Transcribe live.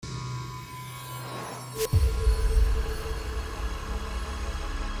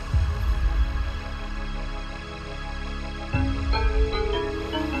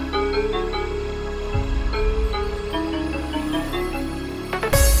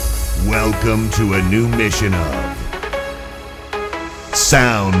Welcome to a new mission of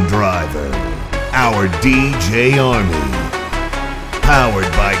Sound Driver, our DJ Army,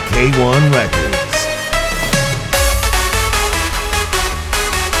 powered by K1 Records.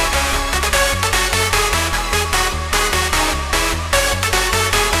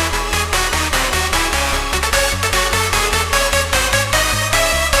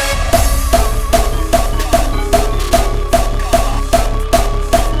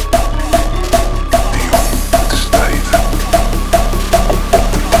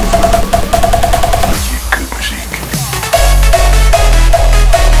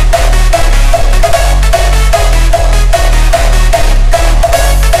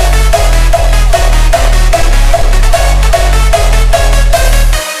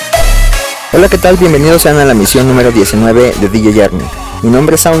 Hola, ¿qué tal? Bienvenidos sean a la misión número 19 de DJ Army. Mi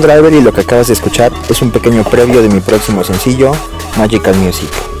nombre es Sound Driver y lo que acabas de escuchar es un pequeño previo de mi próximo sencillo, Magical Music.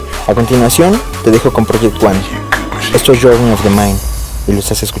 A continuación, te dejo con Project One. Esto es Journey of the Mind y lo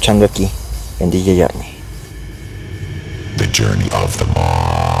estás escuchando aquí, en DJ Army. The Journey of the Mind.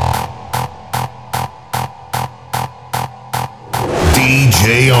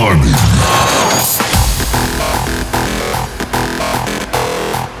 DJ Army.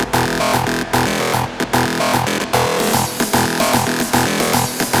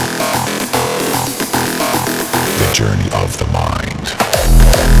 Journey of the Mind.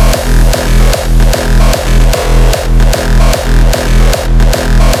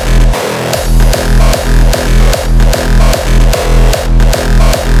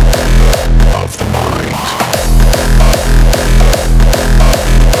 Of the mind.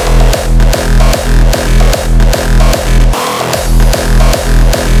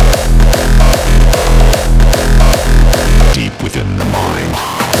 Deep within the mind.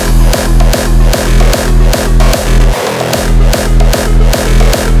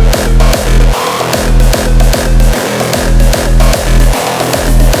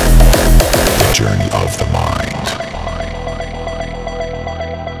 Journey of the mind.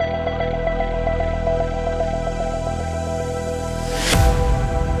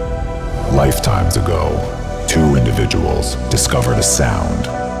 Lifetimes ago, two individuals discovered a sound.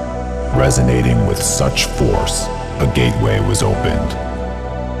 Resonating with such force, a gateway was opened,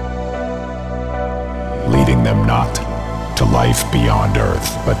 leading them not to life beyond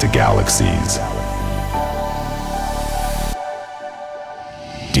Earth, but to galaxies.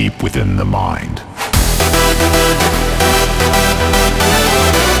 Deep within the mind.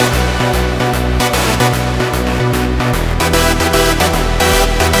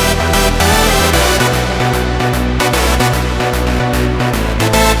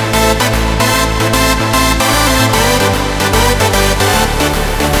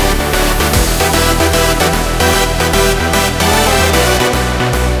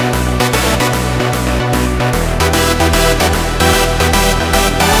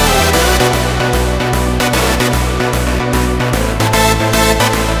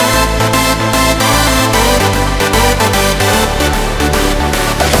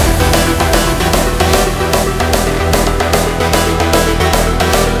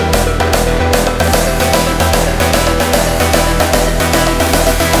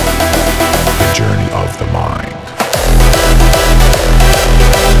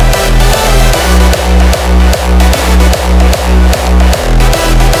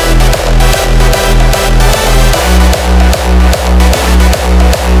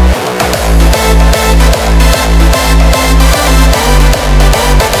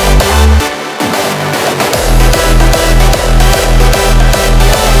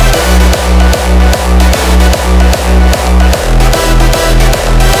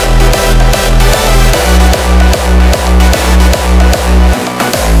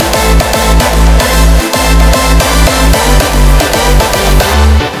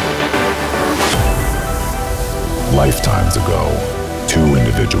 Lifetimes ago, two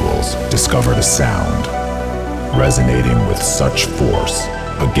individuals discovered a sound. Resonating with such force,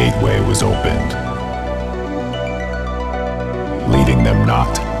 a gateway was opened, leading them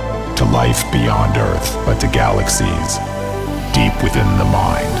not to life beyond Earth, but to galaxies, deep within the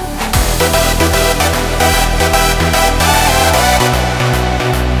mind.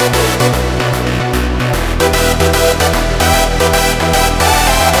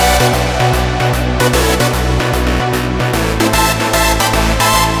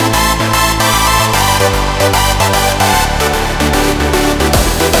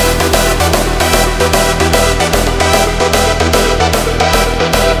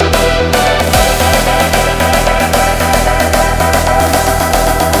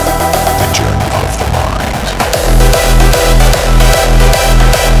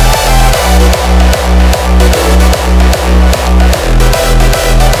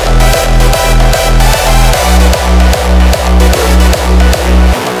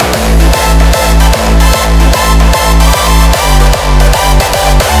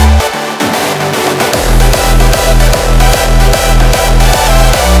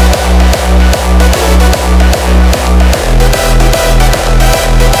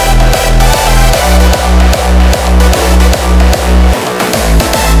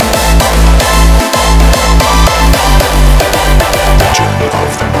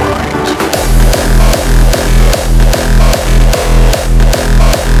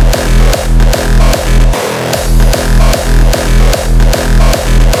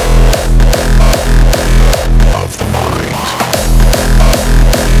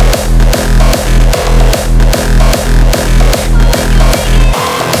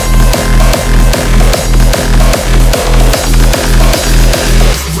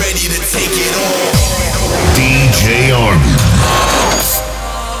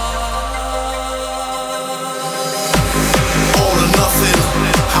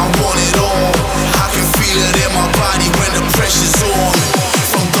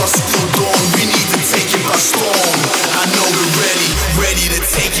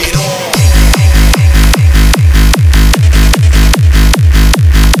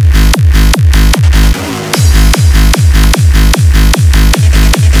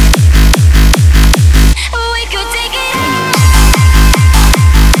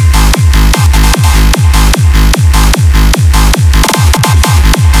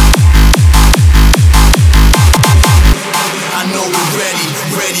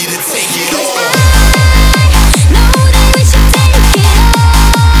 ready to take it all.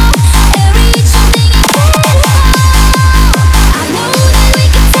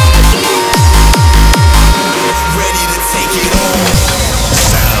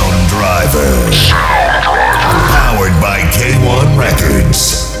 Powered by K1 Records.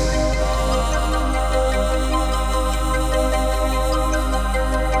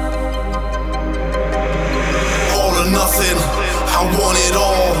 All or nothing, I want it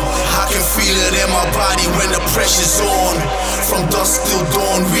all. I can feel it in my body when the pressure's on. From dusk till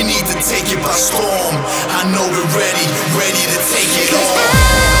dawn, we need to take it by storm. I know we're ready to take it all.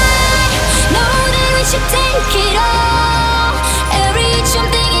 I know that we should take it all and reach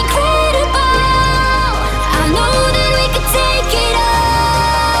something incredible. I know that we can take it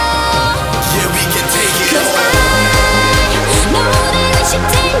all. Yeah, we can take it all. I know that we should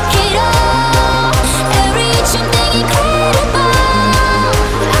take it all and reach something incredible.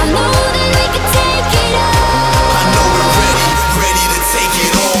 I know that we can take it all. I know we're ready to take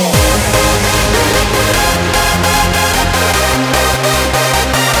it all.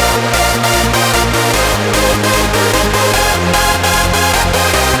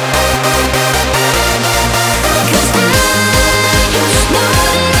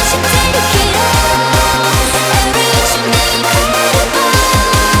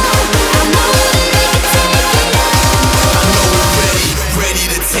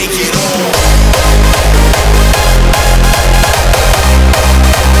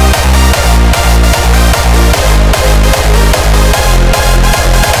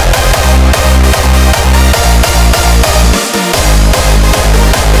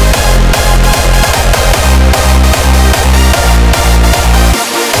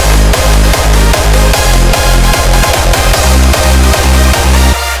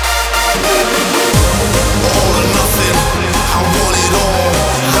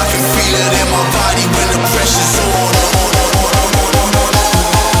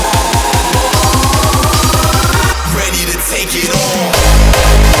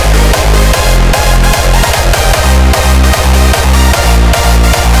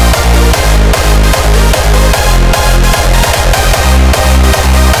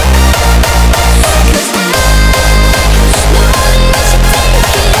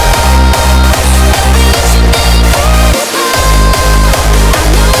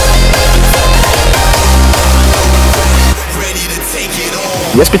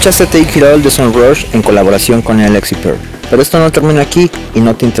 Ya escuchaste Take It All de Sunrush en colaboración con Alexi Pearl. Pero esto no termina aquí y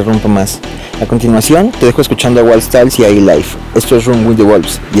no te interrumpo más. A continuación te dejo escuchando a Wild Styles y a E-Life. Esto es Room with the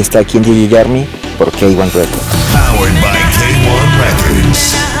Wolves y está aquí en DJ Army por K1 Records. Powered by K1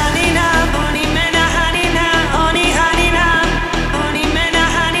 Records.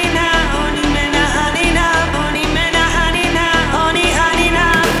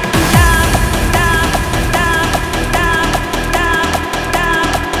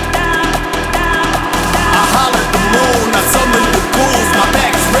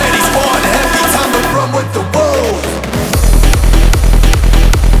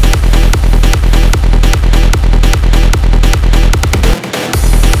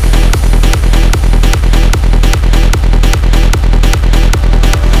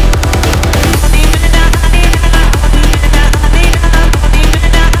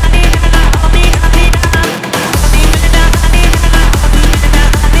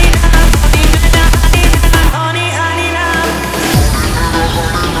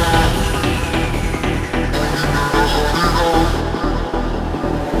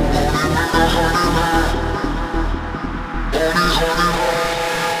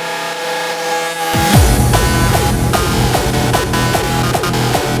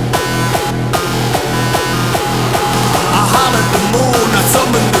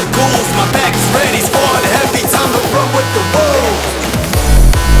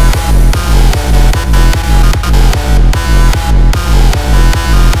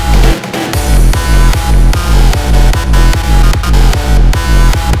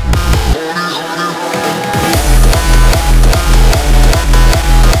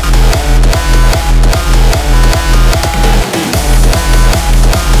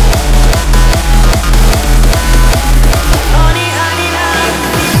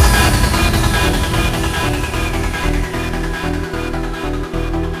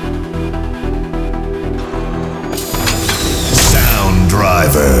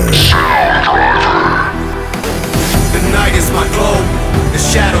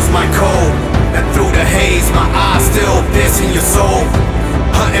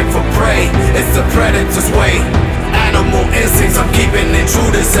 predator's way. Animal instincts, I'm keeping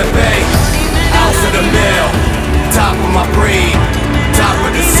intruders at bay. Out for the mail, top of my breed, top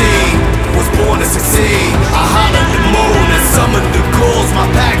of the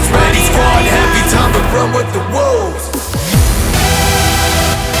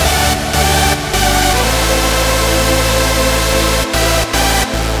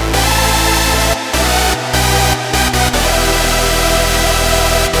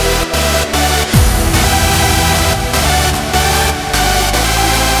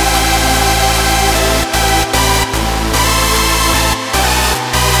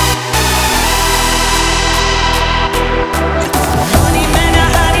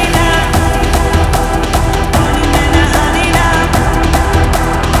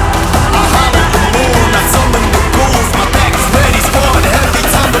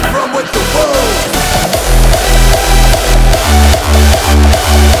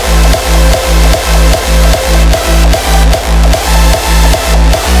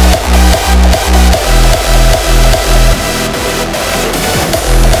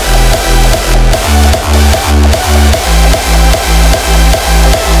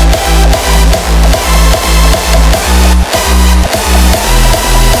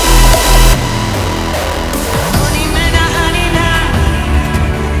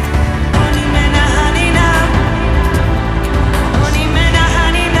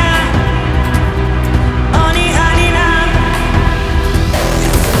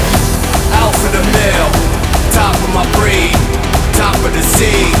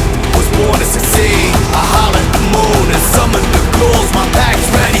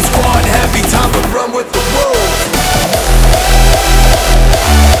with the wolves.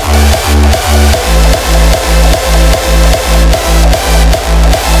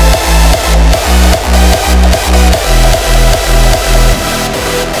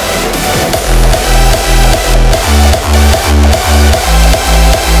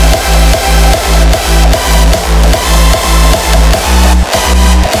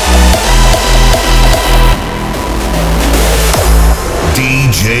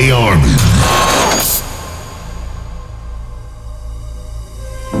 DJ Armin.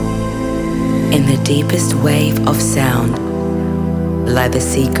 In the deepest wave of sound lie the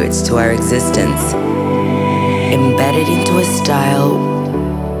secrets to our existence, embedded into a style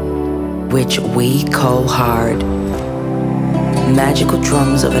which we call hard. Magical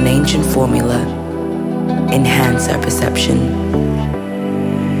drums of an ancient formula enhance our perception.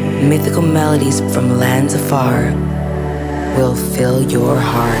 Mythical melodies from lands afar will fill your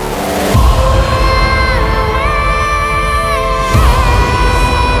heart.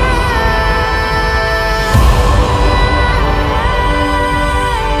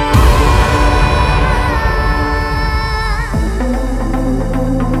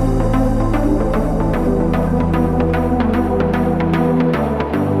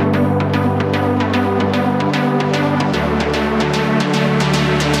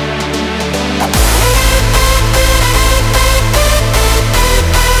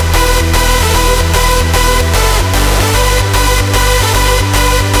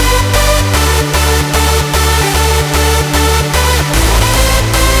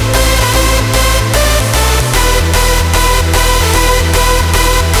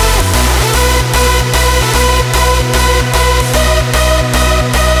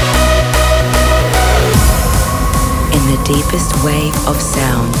 Deepest wave of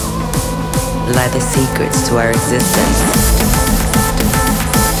sound lie the secrets to our existence.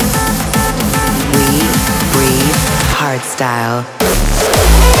 We breathe hardstyle.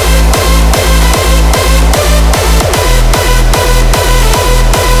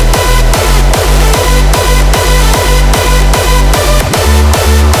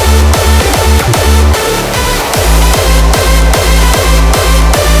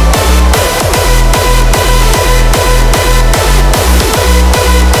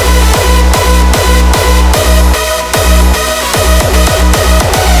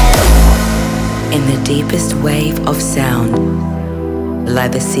 In the deepest wave of sound lie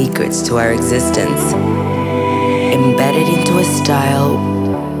the secrets to our existence, embedded into a style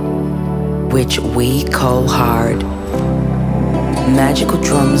which we call hard. Magical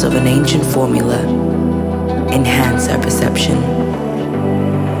drums of an ancient formula enhance our perception.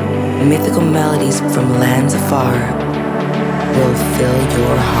 Mythical melodies from lands afar will fill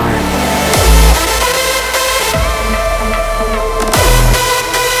your heart.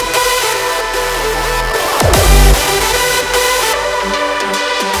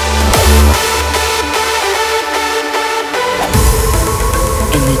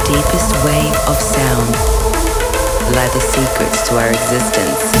 Deepest wave of sound lie the secrets to our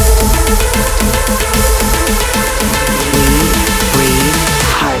existence. We breathe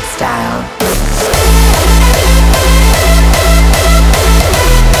hardstyle.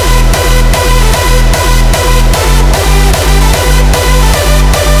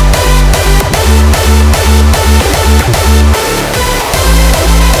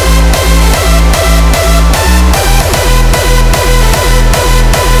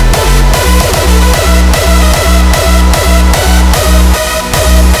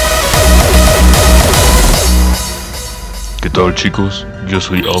 ¿Qué tal, chicos? Yo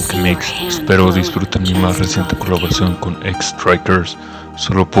soy Alchemix, espero disfruten mi más reciente colaboración con X-Strikers,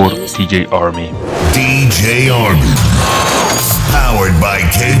 solo por DJ Army. DJ Army, powered by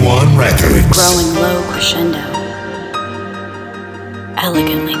K1 Records. Growing low crescendo,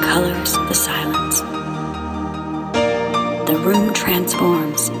 elegantly colors the silence. The room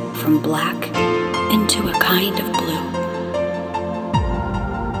transforms from black into a kind of blue.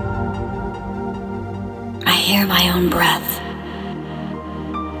 I hear my own breath.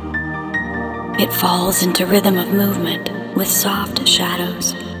 It falls into rhythm of movement with soft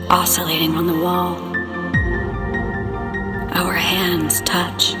shadows oscillating on the wall. Our hands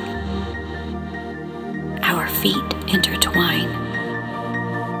touch. Our feet intertwine.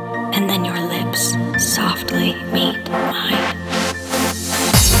 And then your lips softly meet mine.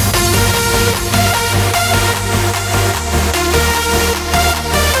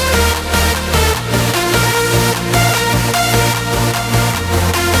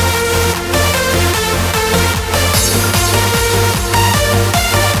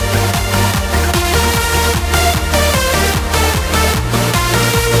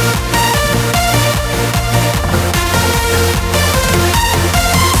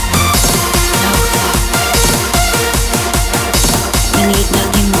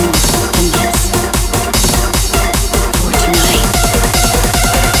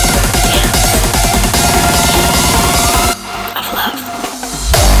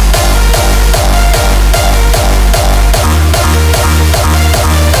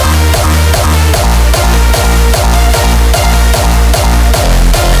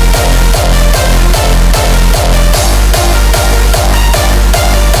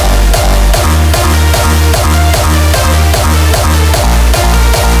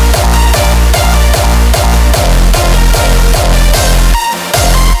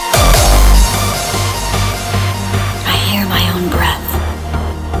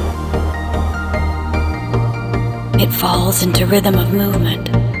 Listen to rhythm of movement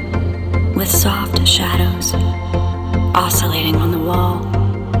with soft shadows oscillating on the wall.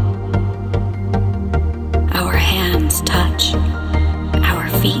 Our hands touch, our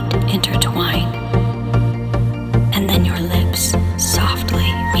feet intertwine, and then your lips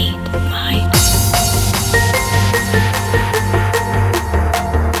softly meet mine.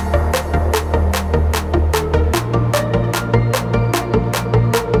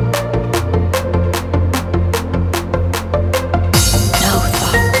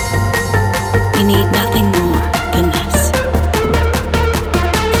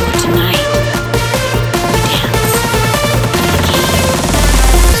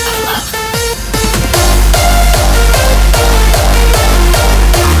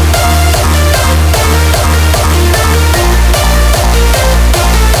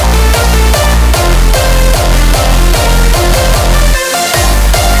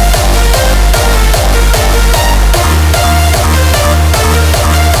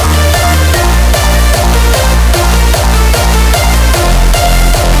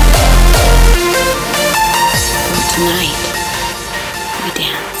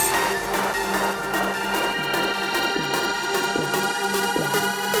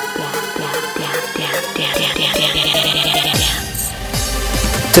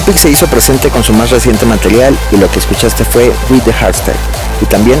 Tepic se hizo presente con su más reciente material y lo que escuchaste fue With the Hardstyle y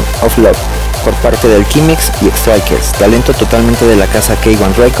también Of Love por parte de Alchemix y Strikers, talento totalmente de la casa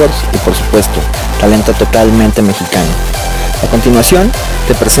K1 Records y por supuesto, talento totalmente mexicano. A continuación,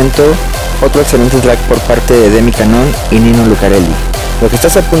 te presento otro excelente track por parte de Demi Cannon y Nino Lucarelli. Lo que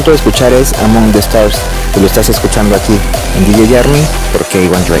estás a punto de escuchar es Among the Stars, que lo estás escuchando aquí en DJ Army por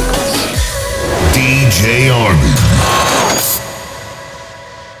K1 Records. DJ Army.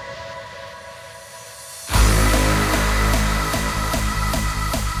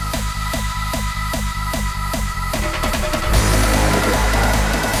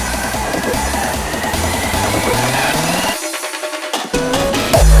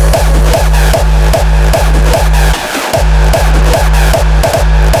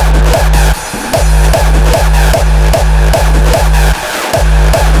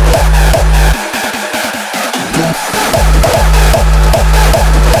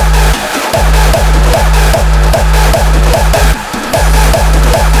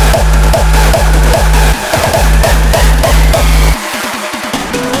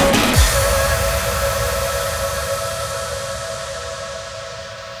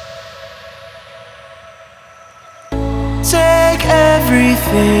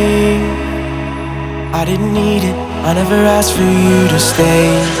 I didn't need it, I never asked for you to stay.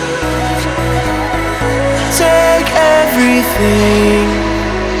 Take everything,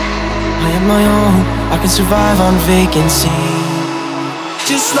 I am my own, I can survive on vacancy.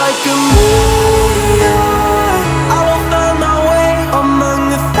 Just like a moon, I will find my way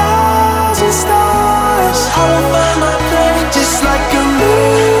among 1,000 stars. I will find my place, just like a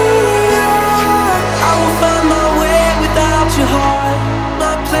moon, I will find my way without your heart.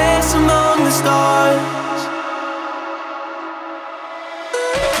 My place among the stars.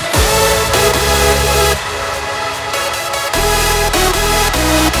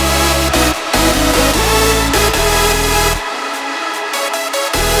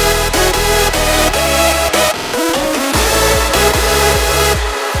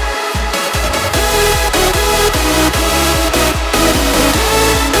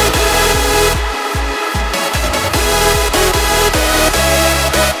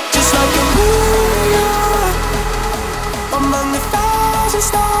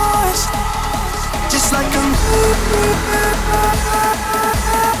 Just like a moon.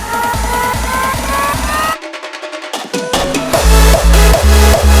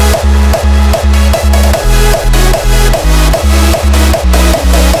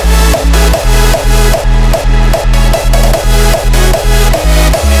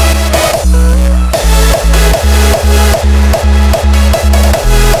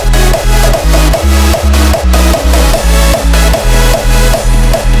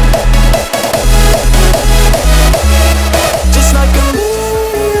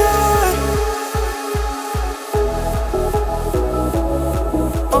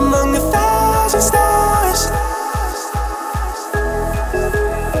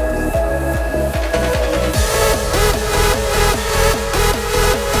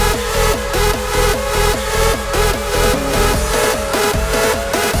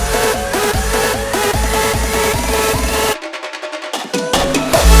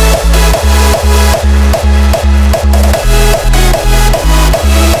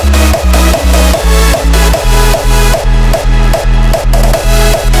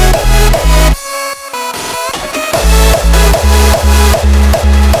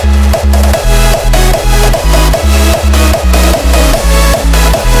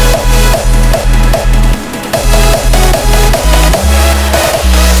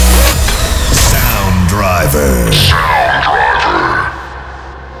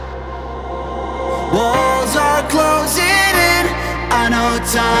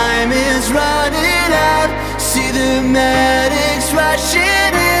 time is running out. See the medics rushing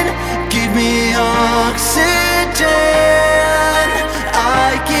in. Give me oxygen.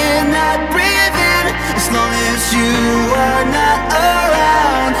 I cannot breathe in as long as you are not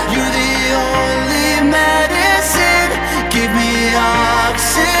around. You're the only medicine. Give me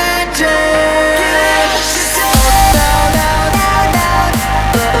oxygen.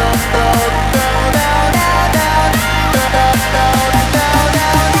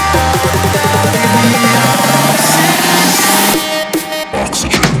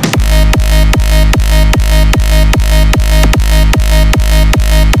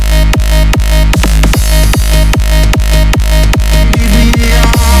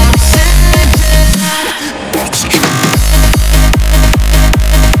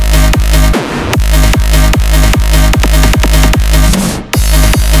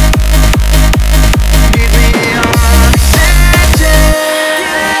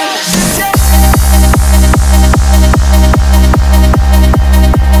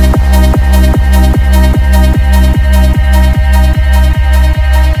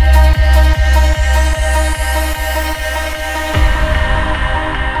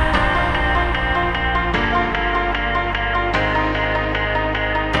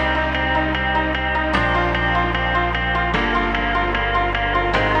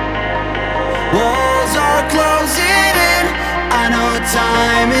 Walls are closing in. I know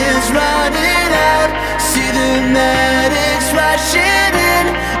time is running out. See the medics rushing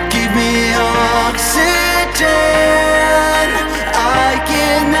in. Give me oxygen. I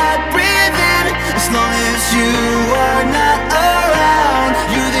cannot breathe in as long as you are not around.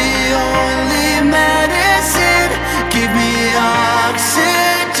 You're the only medicine. Give me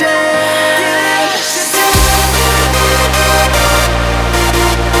oxygen.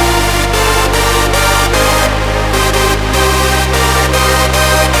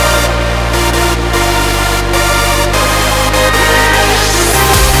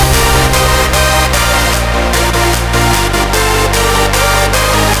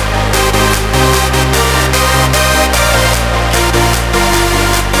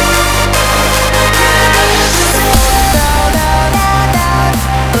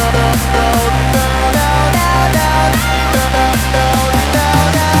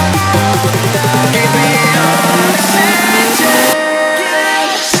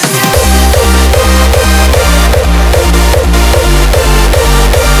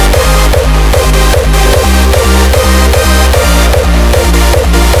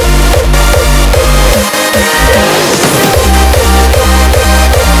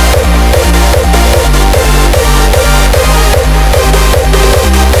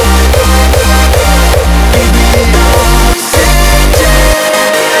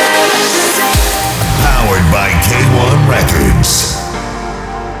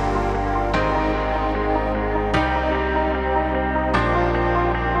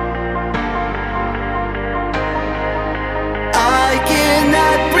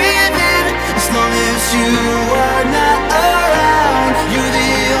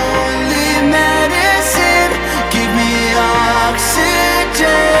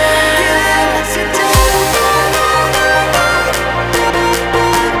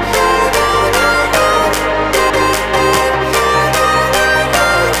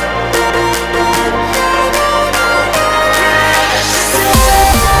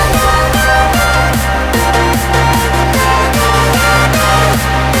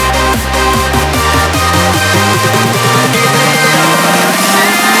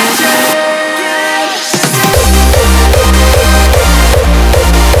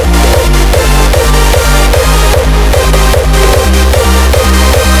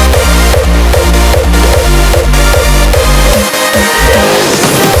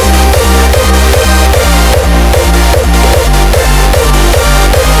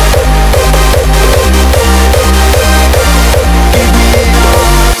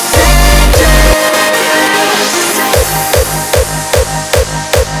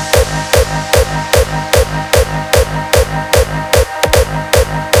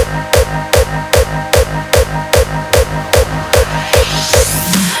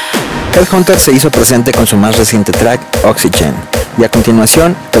 Headhunter se hizo presente con su más reciente track, Oxygen, y a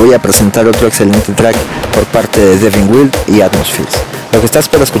continuación te voy a presentar otro excelente track por parte de Devin Wild y Atmospheres. Lo que estás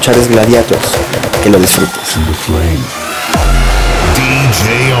por escuchar es Gladiators, que lo disfrutes.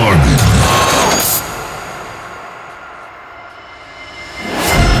 DJ Armin.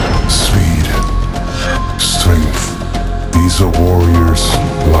 Speed, strength, these are warriors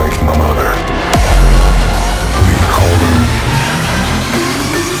like none other. We call them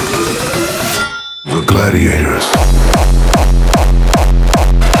the gladiators.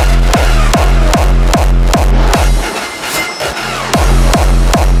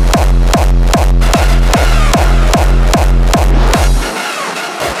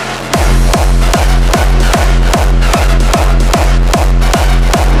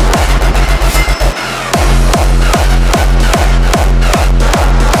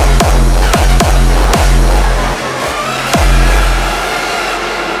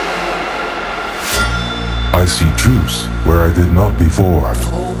 I see truths where I did not before.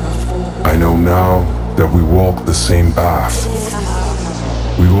 I know now that we walk the same path.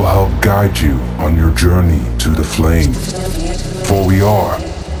 We will help guide you on your journey to the flame. For we are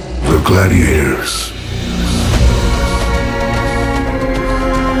the gladiators.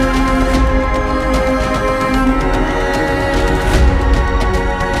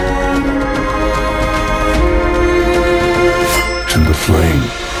 To the flame.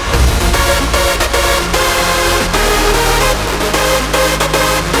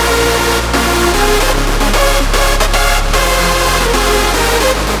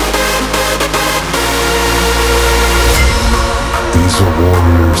 These are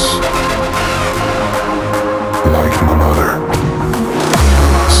warriors like none other.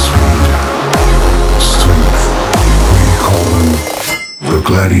 Speed, strength, we call them the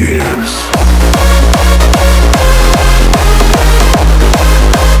gladiators.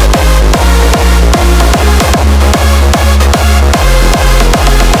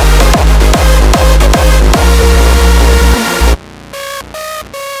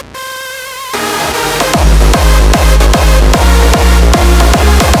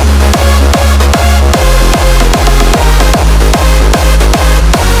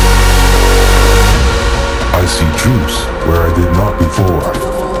 I see truths where I did not before.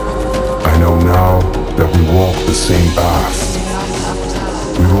 I know now that we walk the same path.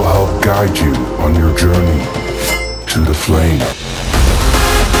 We will help guide you on your journey to the flame.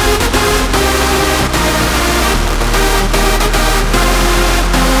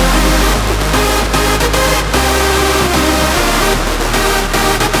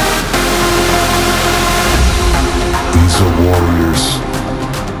 These are warriors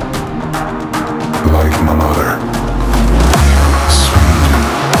like none other. Speed,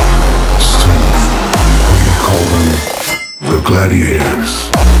 strength, we call them the gladiators.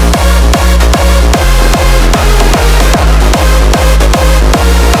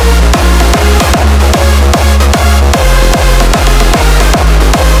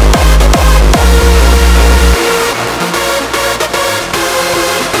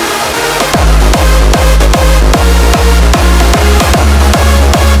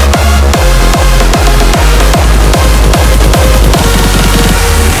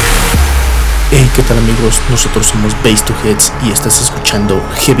 Hey, ¿qué tal amigos? Nosotros somos Bass to Heads y estás escuchando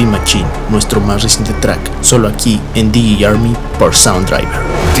Heavy Machine, nuestro más reciente track, solo aquí en DJ Army por Sound Driver.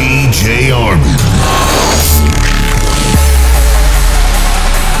 DJ Army.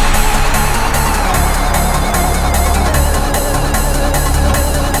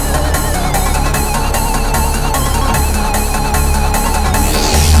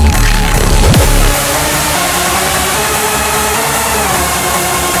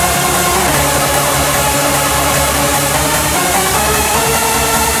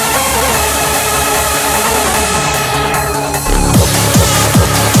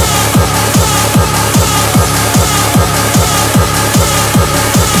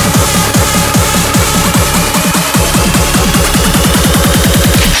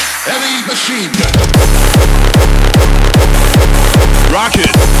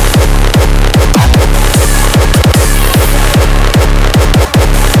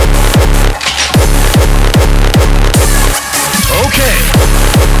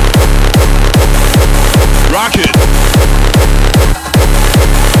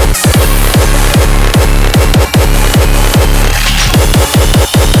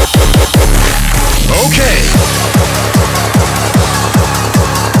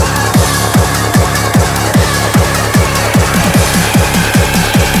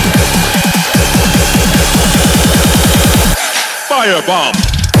 Firebomb.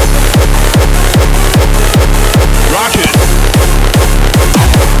 Rocket.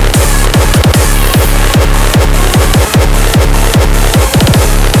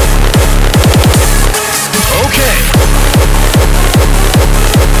 Okay.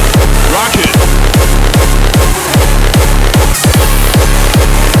 Rocket.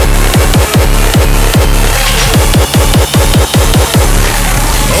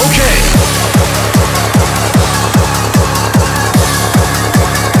 Okay.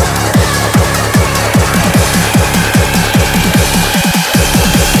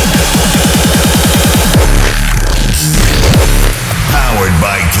 Powered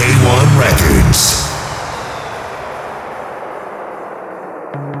by K1 Records.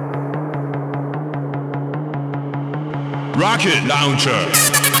 Rocket launcher.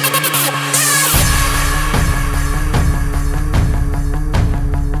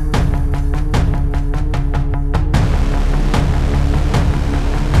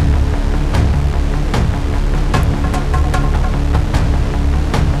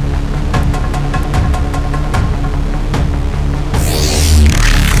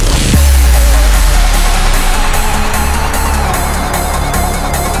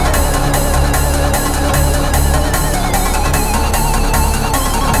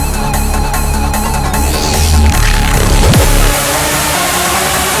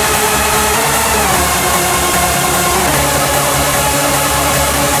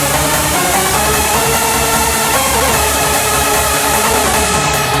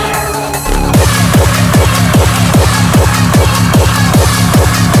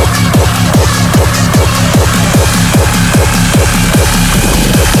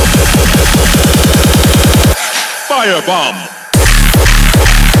 bomb.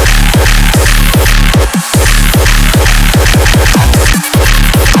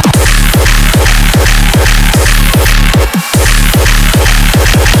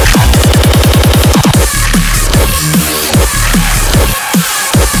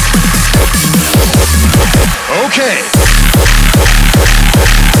 Okay.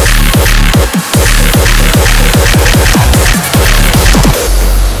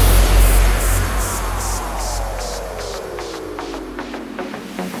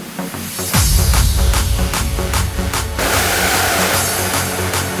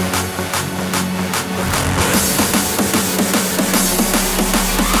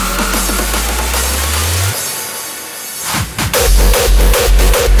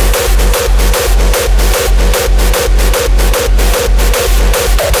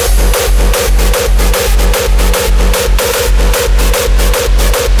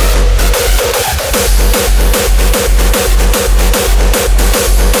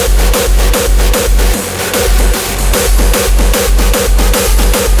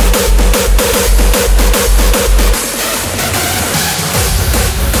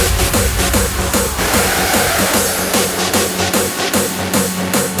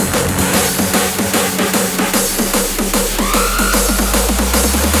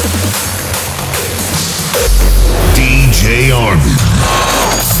 DJ Army.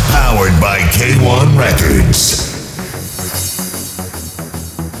 Powered by K1 Records.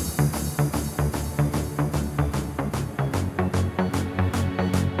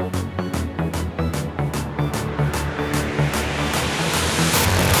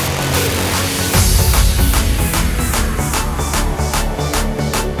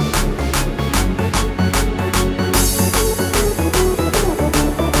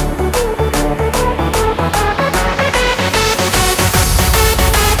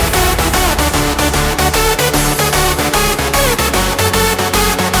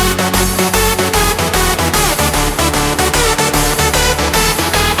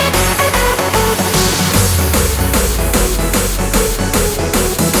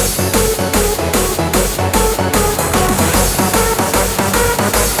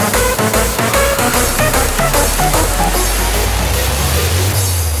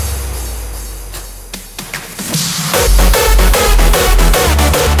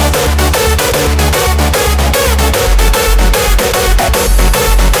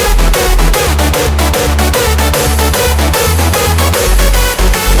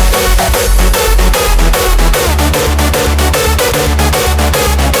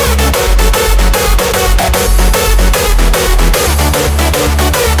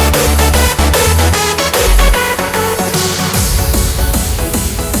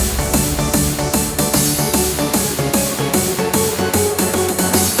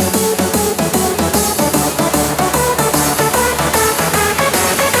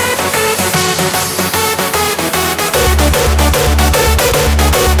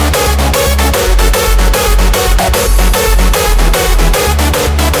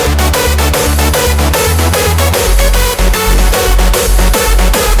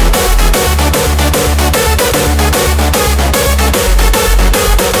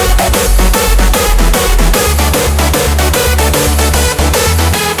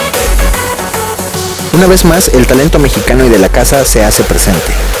 Una vez más, el talento mexicano y de la casa se hace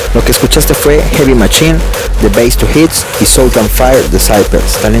presente. Lo que escuchaste fue Heavy Machine, The Bass to Hits y Salt and Fire, The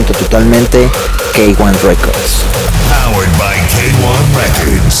Cyphers. Talento totalmente K1 Records. Powered by K1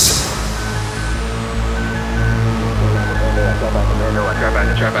 Records.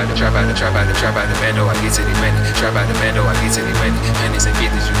 Trap out the bando, I get to the money. Trap out the bando, I get to the money. Hundreds and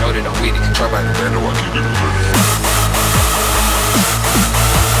fifties, you know that I'm with it. Trap out the bando, I get to the money.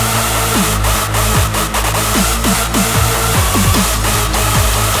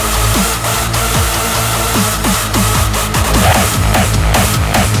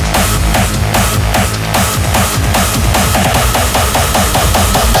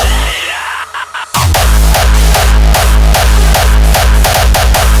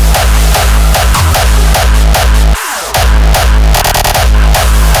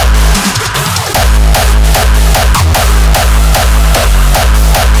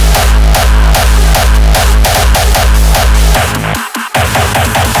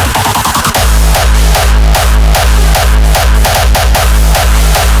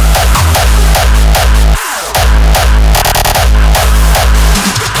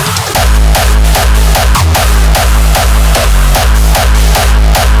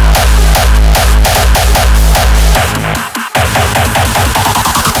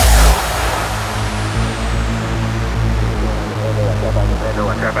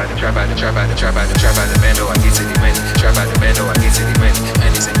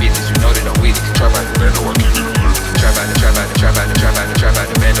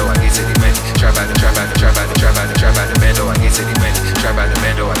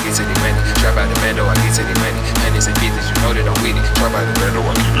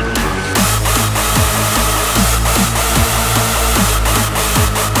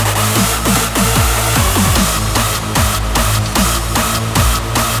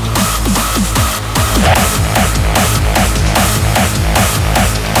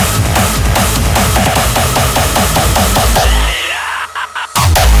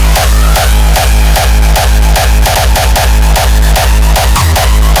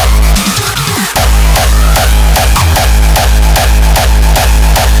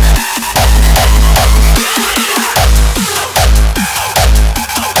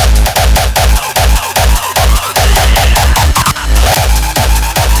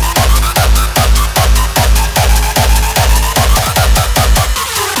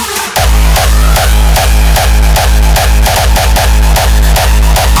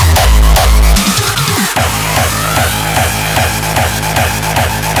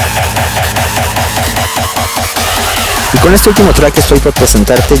 con este último track que estoy por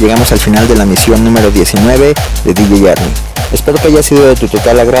presentarte llegamos al final de la misión número 19 de DJ Army. Espero que haya sido de tu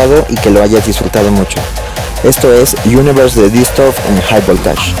total agrado y que lo hayas disfrutado mucho. Esto es Universe de D-Stuff en High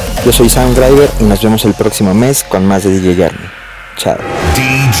Voltage. Yo soy Sound Driver y nos vemos el próximo mes con más de DJ Army. Chao.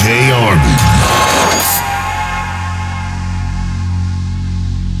 DJ Army.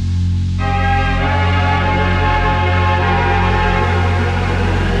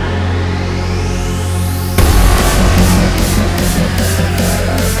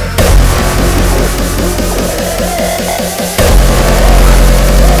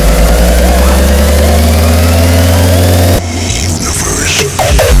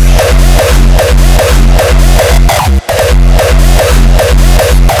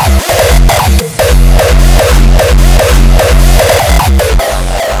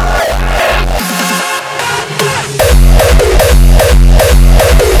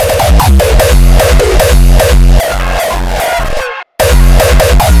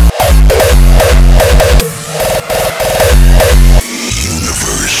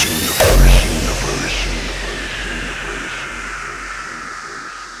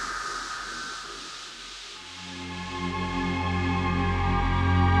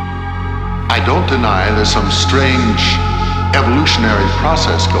 I don't deny there's some strange evolutionary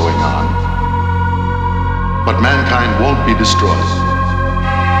process going on, but mankind won't be destroyed.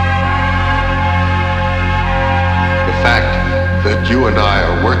 The fact that you and I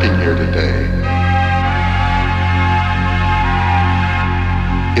are working here today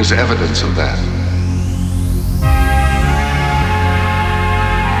is evidence of that.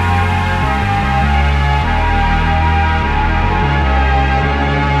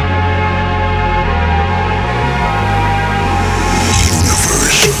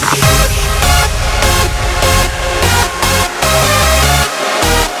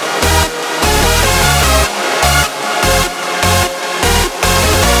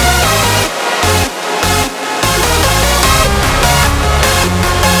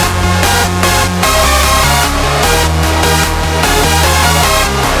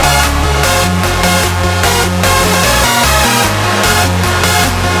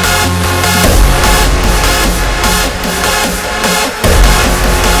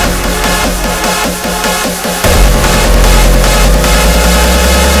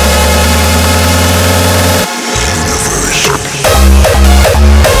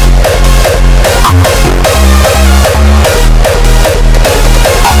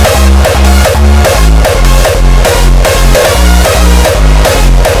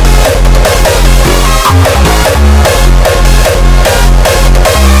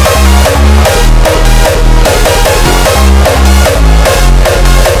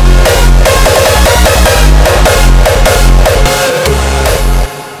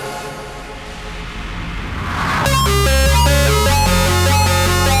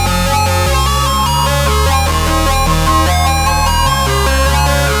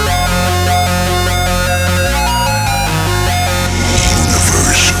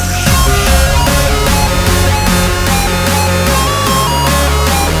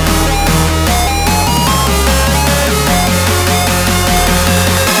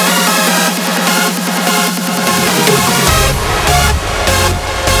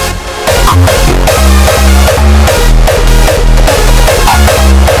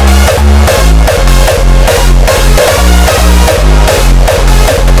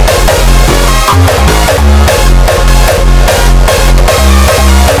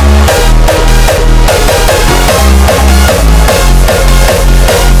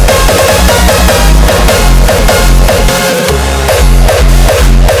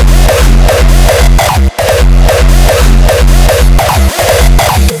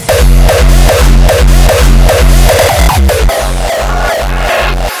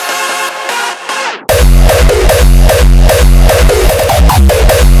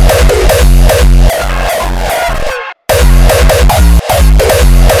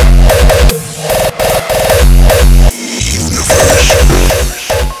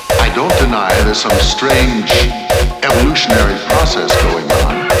 There's some strange evolutionary process going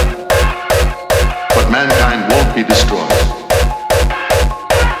on, but mankind won't be destroyed.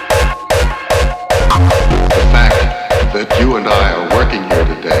 The fact that you and I are working here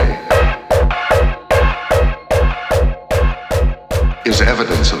today is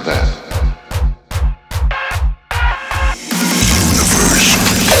evidence of that.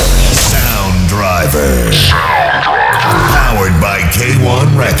 Sound Driver. Powered by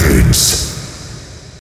K1 Records.